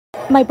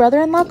My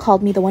brother-in-law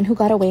called me the one who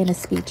got away in a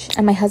speech,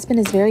 and my husband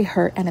is very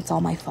hurt and it's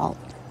all my fault.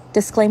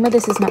 Disclaimer,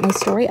 this is not my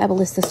story. I will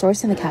list the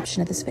source in the caption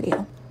of this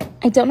video.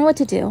 I don't know what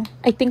to do.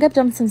 I think I've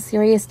done some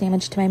serious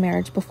damage to my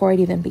marriage before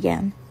it even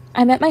began.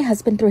 I met my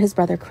husband through his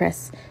brother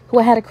Chris, who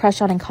I had a crush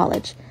on in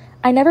college.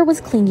 I never was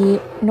clingy,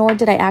 nor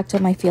did I act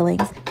on my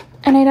feelings,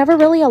 and I never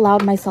really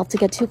allowed myself to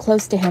get too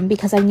close to him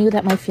because I knew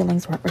that my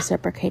feelings weren't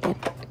reciprocated.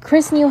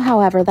 Chris knew,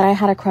 however, that I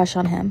had a crush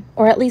on him,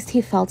 or at least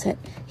he felt it.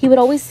 He would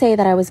always say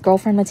that I was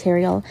girlfriend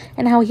material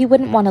and how he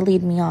wouldn't want to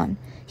lead me on.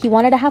 He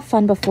wanted to have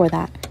fun before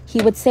that.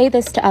 He would say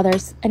this to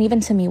others, and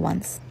even to me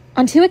once.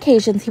 On 2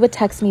 occasions, he would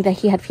text me that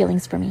he had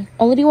feelings for me,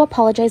 only to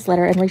apologize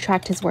later and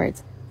retract his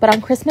words. But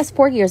on Christmas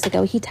 4 years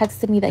ago, he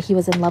texted me that he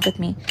was in love with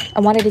me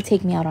and wanted to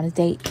take me out on a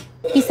date.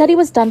 He said he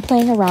was done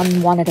playing around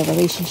and wanted a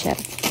relationship.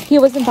 He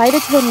was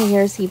invited to a New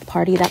Year's Eve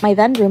party that my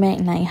then roommate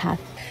and I had.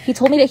 He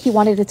told me that he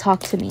wanted to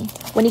talk to me.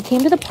 When he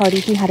came to the party,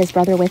 he had his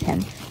brother with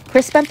him.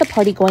 Chris spent the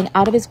party going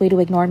out of his way to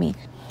ignore me.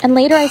 And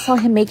later I saw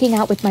him making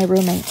out with my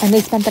roommate, and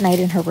they spent the night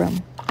in her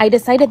room. I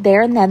decided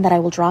there and then that I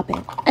will drop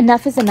it.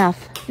 Enough is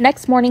enough.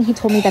 Next morning, he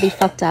told me that he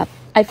fucked up.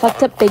 I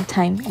fucked up big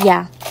time,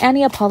 yeah, and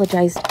he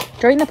apologized.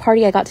 During the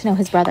party, I got to know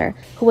his brother,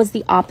 who was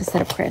the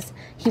opposite of Chris.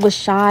 He was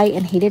shy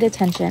and hated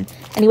attention,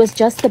 and he was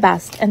just the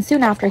best, and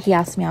soon after, he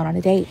asked me out on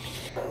a date.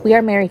 We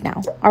are married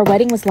now. Our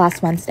wedding was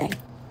last Wednesday.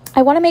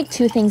 I want to make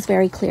 2 things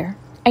very clear.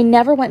 I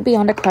never went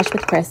beyond a crush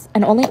with Chris,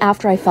 and only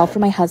after I fell for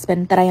my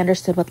husband that I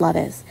understood what love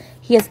is.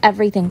 He is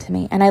everything to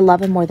me, and I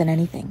love him more than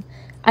anything.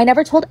 I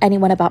never told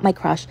anyone about my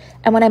crush,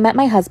 and when I met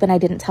my husband, I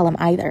didn't tell him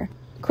either.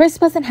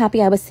 Chris wasn't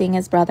happy I was seeing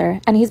his brother,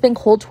 and he's been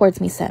cold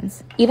towards me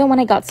since, even when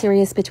it got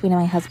serious between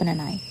my husband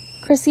and I.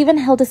 Chris even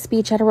held a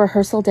speech at a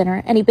rehearsal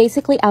dinner, and he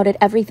basically outed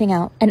everything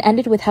out and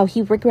ended with how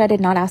he regretted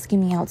not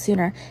asking me out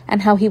sooner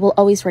and how he will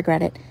always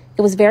regret it.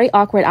 It was very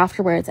awkward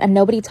afterwards, and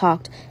nobody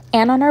talked.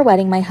 And on our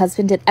wedding, my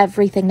husband did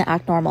everything to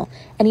act normal,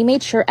 and he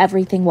made sure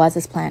everything was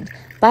as planned.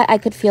 But I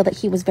could feel that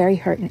he was very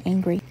hurt and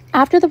angry.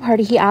 After the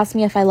party, he asked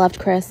me if I loved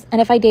Chris,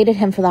 and if I dated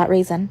him for that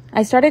reason.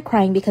 I started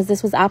crying because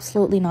this was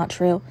absolutely not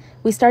true.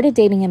 We started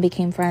dating and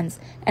became friends,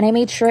 and I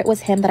made sure it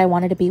was him that I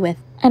wanted to be with.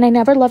 And I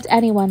never loved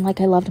anyone like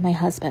I loved my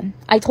husband.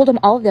 I told him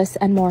all of this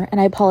and more, and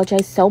I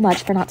apologized so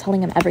much for not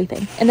telling him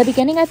everything. In the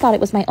beginning, I thought it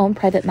was my own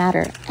private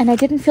matter, and I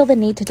didn't feel the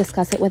need to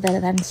discuss it with a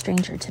then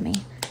stranger to me.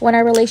 When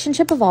our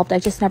relationship evolved, I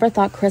just never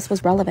thought Chris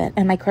was relevant,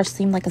 and my crush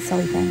seemed like a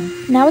silly thing.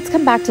 Now it's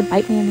come back to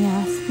bite me in the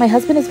ass. My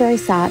husband is very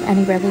sad, and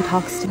he rarely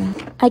talks to me.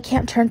 I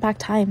can't turn back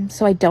time,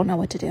 so I don't know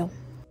what to do.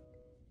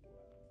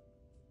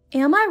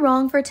 Am I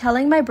wrong for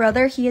telling my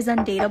brother he is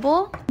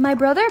undateable? My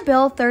brother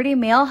Bill, 30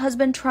 male, has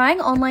been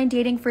trying online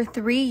dating for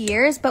 3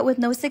 years, but with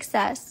no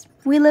success.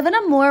 We live in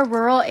a more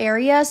rural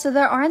area, so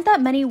there aren't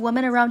that many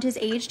women around his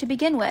age to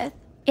begin with.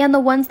 And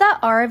the ones that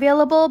are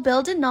available,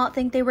 Bill did not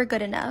think they were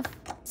good enough.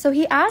 So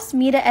he asked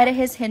me to edit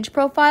his Hinge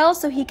profile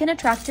so he can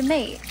attract a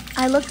mate.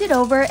 I looked it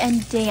over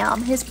and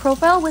damn, his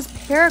profile was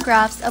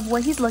paragraphs of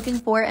what he's looking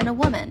for in a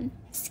woman.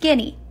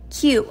 Skinny,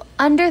 cute,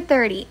 under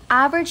 30,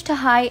 average to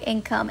high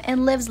income,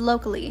 and lives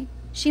locally.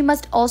 She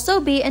must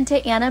also be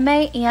into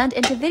anime and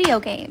into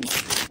video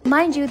games.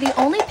 Mind you, the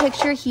only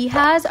picture he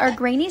has are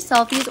grainy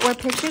selfies or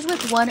pictures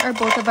with one or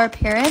both of our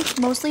parents,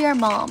 mostly our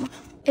mom.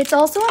 It's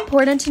also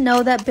important to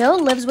know that Bill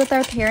lives with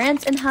our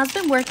parents and has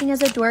been working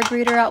as a door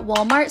greeter at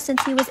Walmart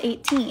since he was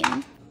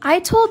 18. I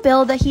told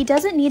Bill that he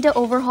doesn't need to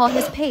overhaul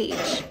his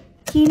page.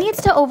 He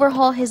needs to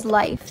overhaul his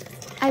life.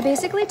 I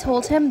basically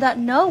told him that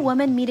no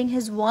woman meeting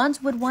his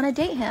wants would want to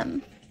date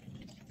him.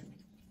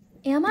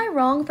 Am I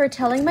wrong for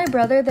telling my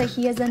brother that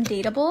he is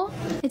undateable?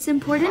 It's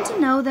important to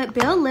know that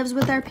Bill lives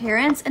with our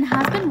parents and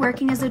has been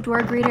working as a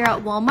door greeter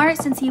at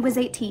Walmart since he was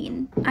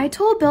 18. I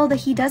told Bill that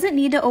he doesn't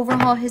need to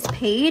overhaul his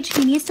page,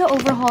 he needs to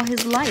overhaul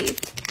his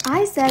life.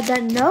 I said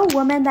that no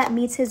woman that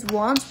meets his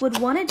wants would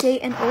want to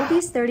date an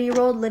obese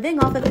 30-year-old living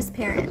off of his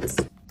parents,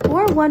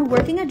 or one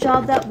working a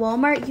job that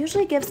Walmart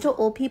usually gives to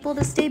old people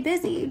to stay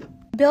busy.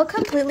 Bill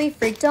completely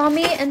freaked on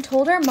me and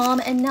told her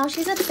mom, and now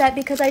she's upset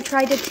because I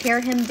tried to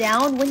tear him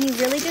down when he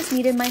really just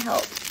needed my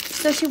help.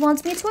 So she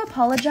wants me to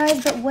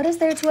apologize, but what is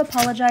there to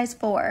apologize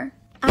for?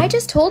 I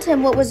just told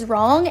him what was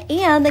wrong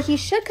and that he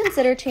should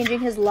consider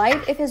changing his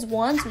life if his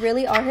wants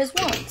really are his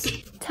wants.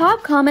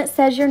 Top comment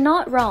says you're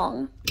not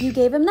wrong. You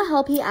gave him the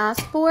help he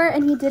asked for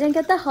and he didn't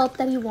get the help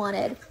that he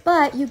wanted,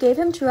 but you gave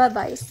him true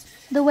advice.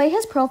 The way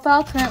his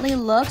profile currently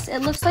looks,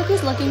 it looks like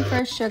he's looking for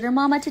a sugar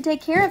mama to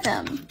take care of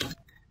him.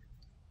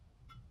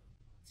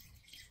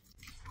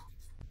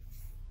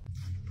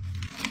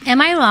 Am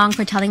I wrong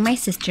for telling my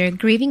sister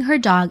grieving her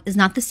dog is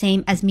not the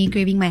same as me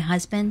grieving my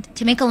husband?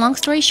 To make a long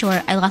story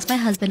short, I lost my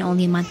husband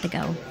only a month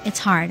ago. It's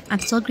hard. I'm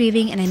still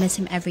grieving and I miss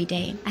him every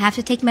day. I have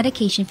to take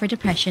medication for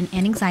depression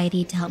and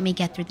anxiety to help me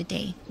get through the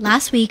day.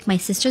 Last week, my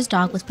sister's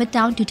dog was put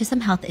down due to some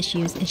health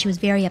issues and she was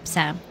very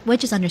upset,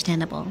 which is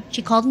understandable.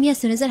 She called me as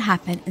soon as it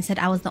happened and said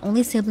I was the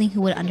only sibling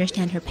who would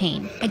understand her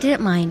pain. I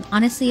didn't mind.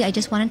 Honestly, I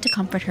just wanted to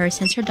comfort her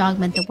since her dog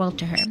meant the world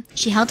to her.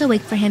 She held a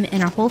wake for him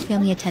and our whole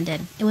family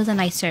attended. It was a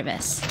nice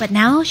service. But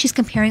now she's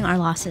comparing our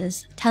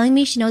losses, telling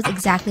me she knows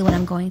exactly what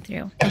I'm going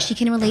through, that she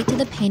can relate to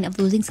the pain of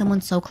losing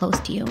someone so close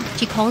to you.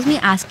 She calls me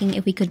asking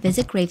if we could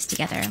visit graves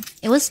together.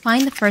 It was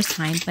fine the first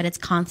time, but it's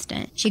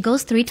constant. She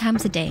goes 3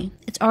 times a day.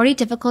 It's already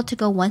difficult to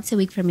go once a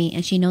week for me,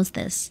 and she knows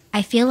this.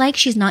 I feel like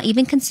she's not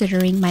even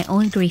considering my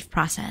own grief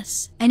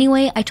process.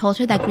 Anyway, I told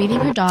her that grieving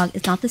her dog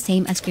is not the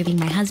same as grieving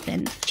my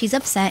husband. She's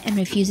upset and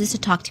refuses to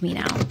talk to me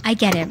now. I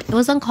get it. It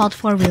was uncalled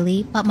for,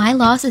 really, but my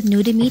loss is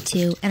new to me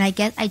too, and I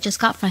guess I just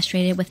got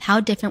frustrated with how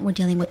different we're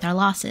dealing with our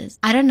losses.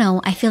 I don't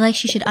know, I feel like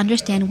she should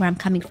understand where I'm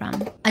coming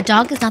from. A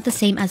dog is not the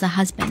same as a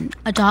husband.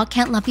 A dog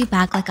can't love you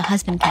back like a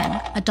husband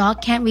can. A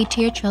dog can't read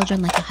to your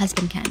children like a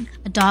husband can.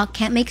 A dog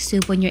can't make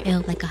soup when you're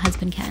ill like a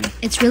husband can.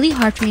 It's really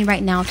hard for me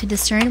right now to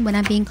discern when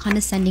I'm being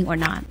condescending or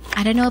not.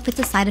 I don't know if it's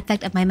a side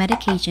effect of my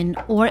medication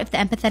or if the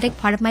empathetic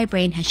part of my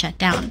brain has shut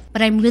down,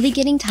 but I'm really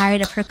getting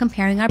tired of her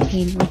comparing our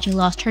pain when she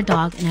lost her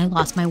dog and I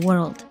lost my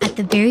world. At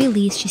the very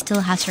least, she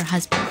still has her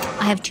husband.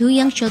 I have 2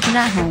 young children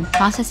at home,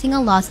 processing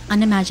a loss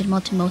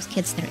unimaginable to most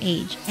kids their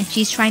age, and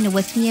she's trying to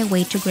whisk me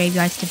away to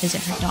graveyards to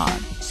visit her dog.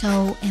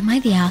 So, am I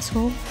the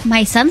asshole?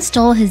 My son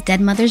stole his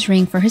dead mother's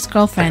ring for his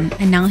girlfriend,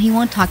 and now he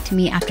won't talk to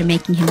me after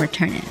making him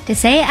return it. To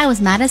say I was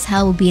mad as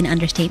hell would be an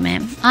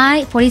understatement.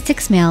 I,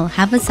 46 male,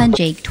 have a son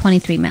Jake,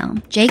 23 male.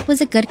 Jake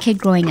was a good kid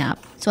growing up,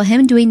 so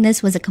him doing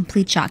this was a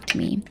complete shock to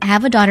me. I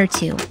have a daughter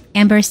too,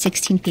 Amber,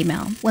 16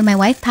 female. When my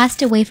wife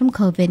passed away from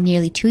COVID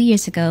nearly 2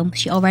 years ago,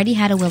 she already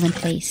had a will in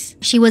place.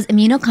 She was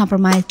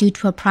immunocompromised due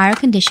to a prior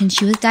condition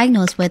she was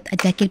diagnosed with a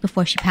decade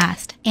before she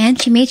passed, and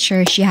she made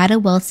sure she had a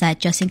will set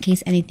just in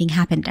case anything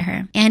happened to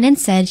her. And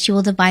instead, she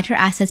will divide her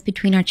assets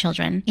between our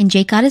children, and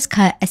Jake got his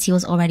cut as he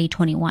was already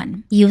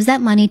 21. He used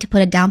that money to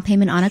put a down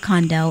payment on a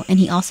condo, and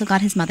he also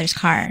got his mother's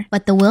car.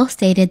 But the will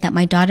stated that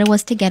my daughter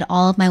was to get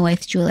all of my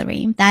wife's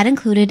jewelry. That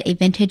included a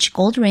vintage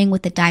gold ring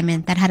with a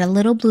diamond that had a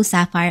little blue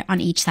sapphire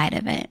on each side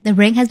of it. The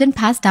ring has been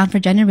passed down for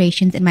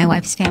generations in my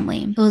wife's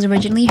family. It was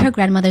originally her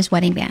grandmother's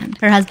wedding band.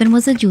 Her husband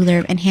was a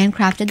jeweler and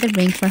handcrafted the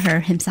ring for her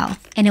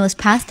himself, and it was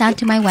passed down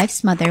to my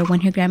wife's mother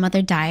when her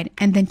grandmother died,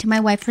 and then to my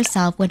wife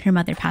herself when her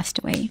mother passed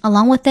away.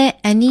 Along with it,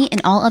 any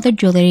and all other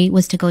jewelry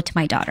was to go to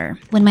my daughter.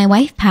 When my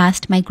wife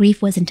passed, my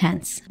grief was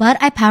intense,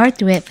 but I powered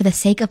through it for the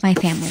sake of my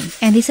family,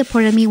 and they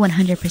supported me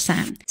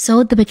 100%.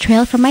 So the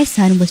betrayal from my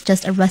son was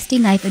just a rusty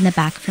knife in the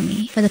back for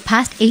me. For the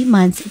past 8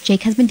 months,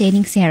 Jake has been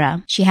dating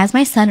Sarah. She has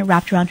my son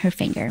wrapped around her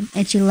finger,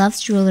 and she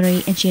loves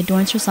jewelry and she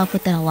adorns herself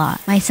with it a lot.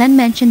 My son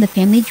mentioned the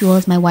family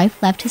jewels my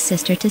wife left his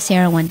sister to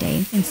Sarah one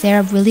day, and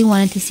Sarah really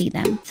wanted to see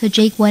them. So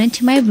Jake went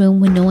into my room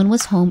when no one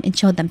was home and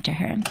showed them to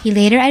her. He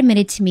later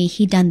admitted to me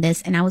he'd done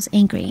this, and I was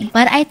angry,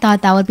 but I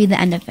thought that would be the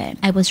end of it.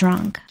 I was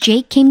wrong.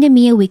 Jake came to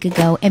me a week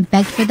ago and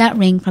begged for that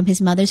ring from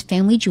his mother's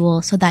family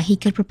jewel so that he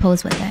could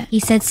propose with it. He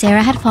said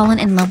Sarah had fallen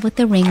in love with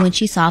the ring when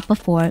she saw it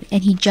before,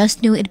 and he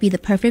just knew it'd be the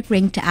perfect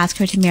ring to ask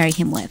her to marry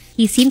him with.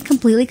 He seemed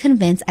completely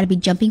convinced I'd be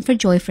jumping for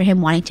joy for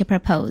him wanting to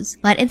propose,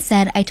 but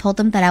instead I told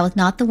him that I was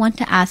not the one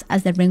to ask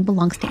as the ring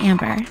belongs to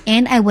Amber,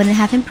 and I wouldn't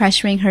have him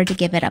pressuring her to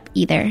give it up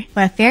either.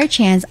 For a fair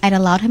chance, I'd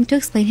allowed him to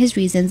explain his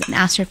reasons and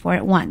asked her for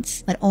it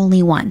once, but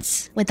only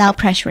once, without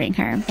pressuring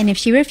her. And if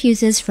she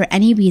refuses for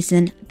any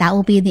reason, that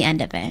will be the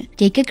end of it.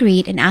 Jake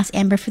agreed and asked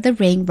Amber for the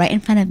ring right in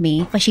front of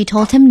me, but she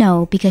told him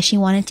no because she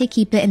wanted to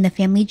keep it in the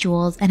family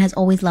jewels and has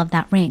always loved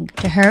that ring.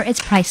 To her,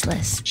 it's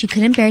priceless. She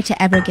couldn't bear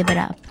to ever give it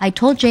up. I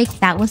told Jake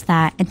that was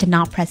that and to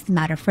not press the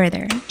matter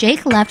further.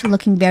 Jake left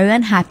looking very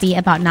unhappy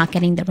about not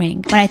getting the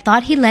ring, but I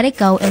thought he'd let it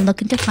go and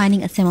look into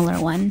finding a similar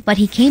one. But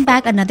he came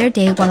back another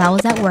day while I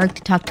was at work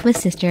to talk to his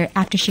sister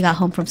after she got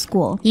home from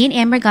school. He and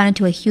Amber got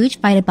into a huge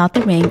fight about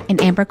the ring,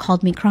 and Amber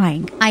called me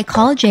crying. I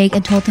called Jake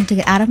and told him to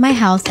get out of my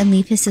house and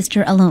leave his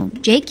sister alone.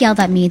 Jake yelled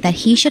at me that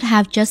he should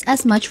have just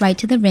as much right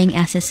to the ring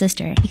as his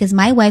sister, because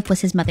my wife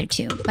was his mother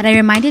too. But I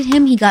reminded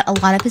him he got a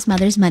lot of his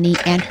mother's money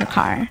and her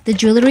car. The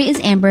jewelry is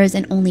Amber's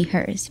and only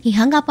hers. He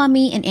hung up on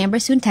me, and Amber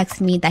soon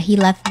texted me that he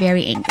left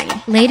very angry.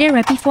 Later,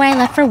 right before I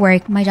left for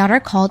work, my daughter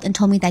called and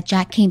told me that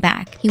Jack came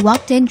back. He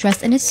walked in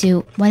dressed in a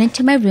suit, went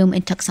into my room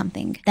and took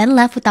something, then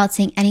left without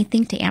saying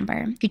anything to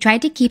Amber. She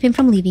tried to keep him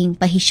from leaving,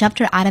 but he shoved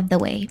her out of the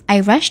way. I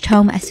rushed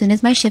home as soon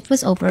as my shift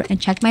was over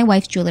and checked my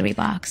wife's jewelry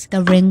box.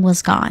 The ring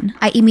was gone.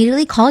 I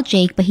immediately called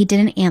Jake, but he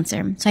didn't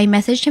answer, so I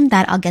messaged him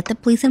that I'll get the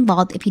police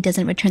involved if he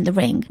doesn't return the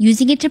ring.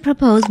 Using it to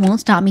propose won't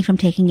stop me from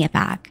taking it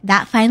back.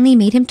 That finally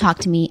made him talk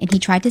to me, and he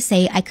tried to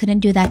say I couldn't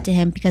do that to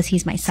him because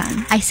he's my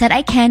son. I said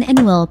I can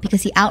and will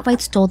because he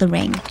outright stole the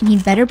ring, and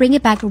he'd better bring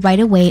it back right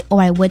away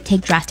or I would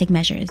take drastic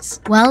measures.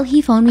 Well,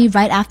 he phoned me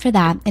right after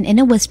that, and in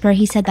a whisper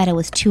he said that it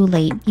was too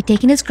late. He'd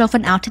taken his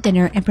girlfriend out to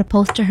dinner and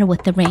proposed to her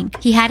with the ring.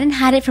 He hadn't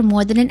had it for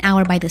more than an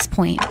hour by this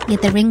point,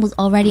 yet the ring was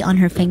already on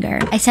her finger.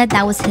 I said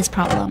that was his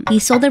problem. He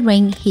sold the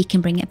ring, he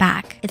can bring it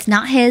back. It's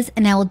not his,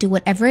 and I will do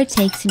whatever it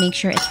takes to make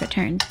sure it's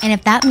returned. And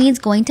if that means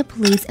going to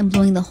police and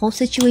blowing the whole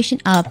situation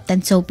up,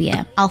 then so be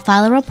it. I'll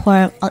file a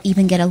report, I'll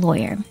even get a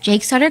lawyer.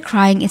 Jake started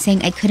crying and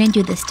saying I couldn't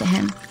do this to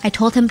him. I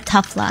told him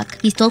tough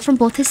luck. He stole from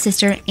both his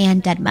sister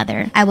and dead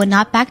mother. I would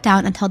not back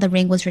down until the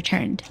ring was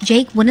returned.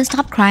 Jake wouldn't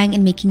stop crying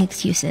and making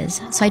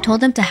excuses, so I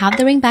told him to have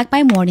the ring back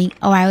by morning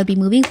or I would be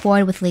moving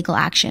forward with legal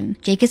action.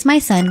 Jake is my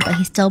son, but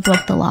he still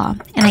broke the law,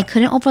 and I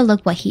couldn't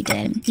overlook what he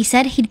did. He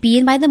said he'd be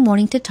in by the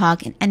morning to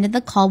talk and ended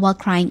the call while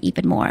crying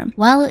even more.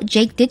 Well,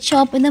 Jake did show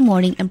up in the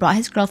morning and brought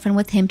his girlfriend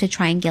with him to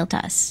try and guilt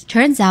us.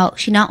 Turns out,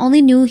 she not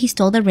only knew he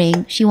stole the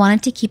ring, she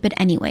wanted to keep it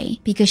anyway,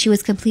 because she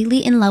was completely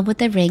in love with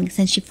the ring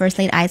since she first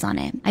laid eyes on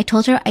it. I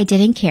told her I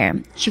didn't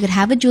care. She could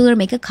have a jeweler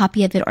make a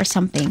copy of it or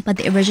something, but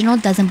the original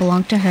doesn't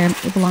belong to her,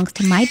 it belongs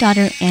to my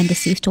daughter and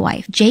deceased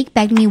wife. Jake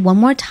begged me one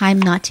more time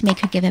not to make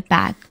her give it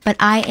back, but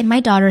I and my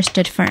daughter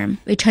stood firm.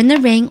 Return the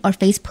ring or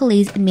face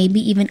police and maybe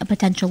even a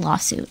potential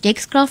lawsuit.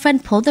 Jake's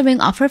girlfriend pulled the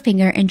ring off her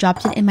finger and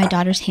dropped it in my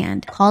daughter's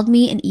hand, called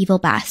me an evil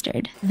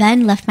bastard,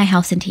 then left my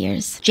house in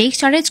tears. Jake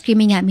started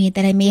screaming at me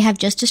that I may have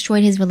just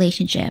destroyed his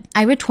relationship.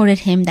 I retorted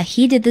him that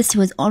he did this to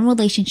his own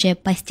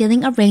relationship by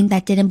stealing a ring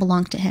that didn't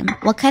belong to him.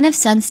 What kind of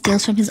son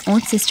steals from his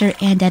own sister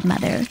and dead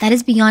mother? That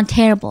is beyond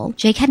terrible.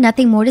 Jake had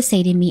nothing more to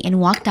say to me and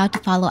walked out to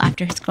follow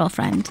after his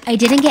girlfriend. I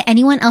didn't get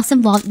anyone else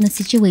involved in the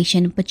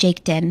situation, but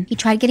Jake did. He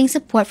tried getting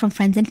support from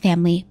friends and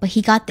family, but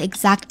he got the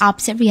exact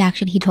opposite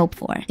reaction he'd hoped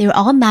for. They were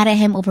all mad at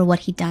him over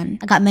what he'd done.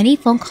 I got many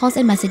phone calls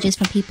and messages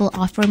from people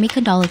offering me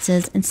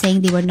condolences and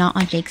saying they were not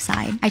on Jake's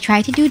side. I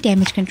tried to do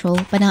damage control,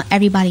 but now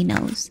everybody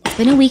knows. It's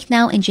been a week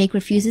now and Jake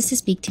refuses to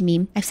speak to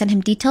me. I've sent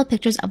him detailed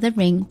pictures of the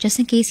ring just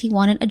in case he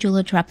wanted a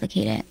jeweler to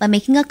replicate it, but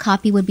making a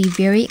copy would be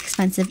very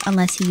expensive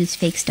unless he used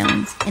fake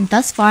stones. And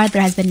thus far,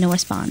 there has been no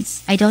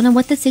response. I don't know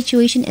what the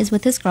situation is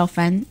with his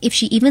girlfriend, if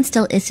she even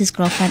still is his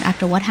girlfriend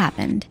after what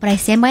happened, but I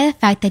stand by the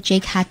fact that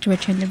Jake had to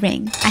return the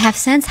ring. I have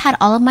since had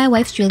all of my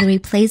wife's jewelry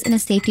placed in a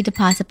safety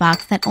deposit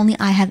box that only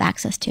I have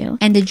access to,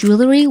 and the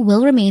jewelry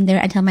will remain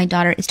there until my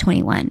daughter is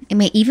 21. It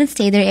may even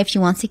stay there if she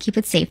wants to keep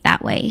it safe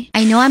that way.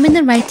 I know I'm in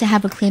the right to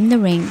have her claim the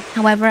ring,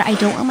 however, I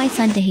don't want my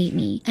son to hate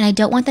me, and I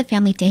don't want the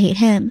family to hate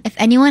him. If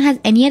anyone has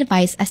any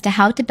advice as to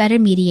how to better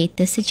mediate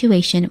this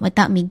situation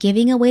without me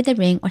giving away the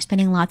ring or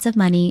spending lots of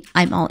money,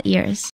 I'm all ears.